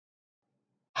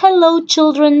Hello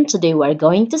children, today we're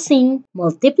going to sing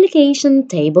Multiplication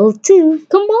Table 2.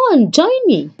 Come on, join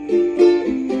me.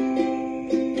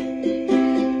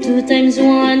 2 times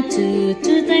 1, 2,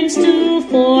 2 times 2,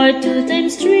 4, 2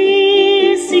 times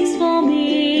 3, 6 for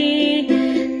me.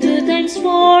 2 times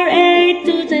 4, 8,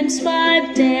 2 times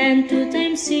 5, 10, 2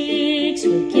 times 6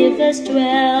 will give us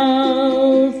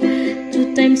 12.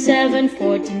 2 times 7,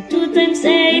 14, 2 times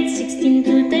 8, 16,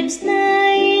 2 times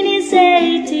 9 is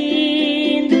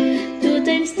 18. 2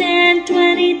 times 10,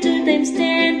 20, 2 times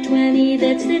 10, 20,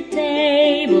 that's the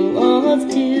table of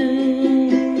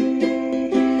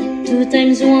 2. 2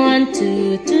 times 1,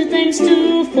 2, 2 times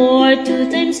 2, 4, 2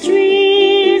 times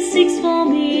 3, 6 for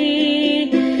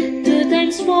me. 2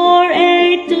 times 4,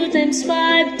 8, 2 times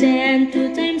 5, 10,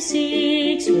 2 times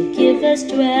 6 will give us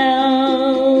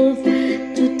 12.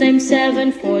 2 times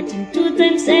 7, 14, 2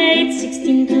 times 8,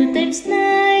 16, 2 times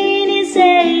 9 is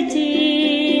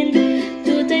 18.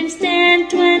 2 times 10,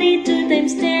 20, 2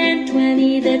 times 10,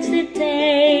 20, that's the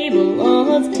table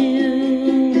of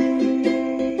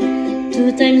 2.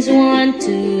 2 times 1,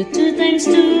 2, 2 times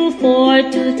 2, 4,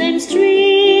 2 times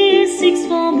 3, 6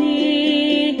 for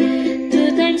me.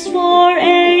 2 times 4,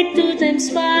 8, 2 times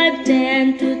 5,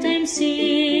 10, 2 times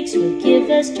 6 will give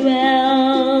us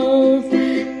 12.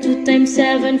 2 times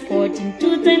 7, 14,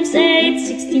 2 times 8,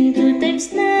 16, 2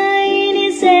 times 9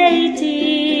 is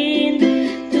 18.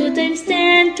 2 times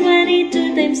 10, 20,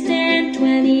 2 times 10,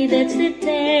 20, that's the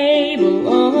table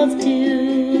of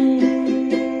 2.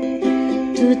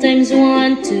 2 times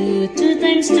 1, 2, 2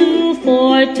 times 2,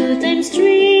 4, 2 times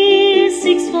 3,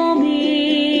 6 for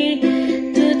me.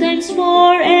 2 times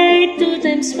 4, 8, 2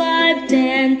 times 5,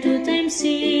 10, 2 times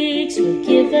 6 will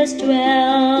give us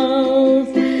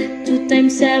 12. 2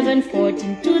 times 7,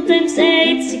 14, 2 times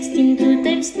 8, 16, 2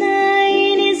 times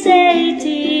 9 is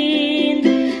 18.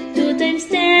 2 times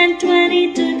 10,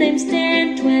 20, 2 times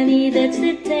 10, 20, that's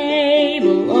the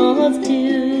table of 2.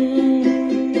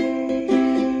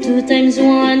 2 times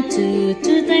 1, 2,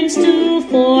 2 times 2,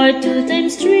 4, 2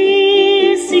 times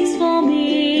 3, 6 for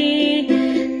me.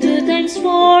 2 times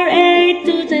 4, 8,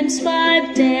 2 times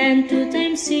 5, 10, 2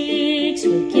 times 6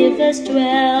 will give us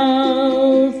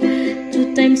 12.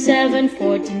 2 times 7,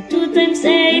 14, 2 times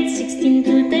 8, 16,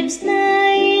 2 times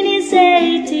 9 is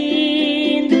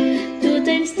 18. 2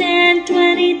 times 10,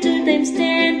 20, 2 times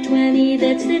 10, 20,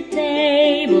 that's the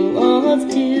table of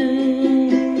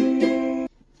 2.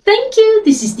 Thank you.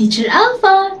 This is Teacher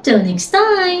Alpha. Till next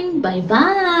time.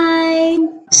 Bye-bye.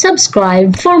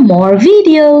 Subscribe for more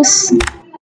videos.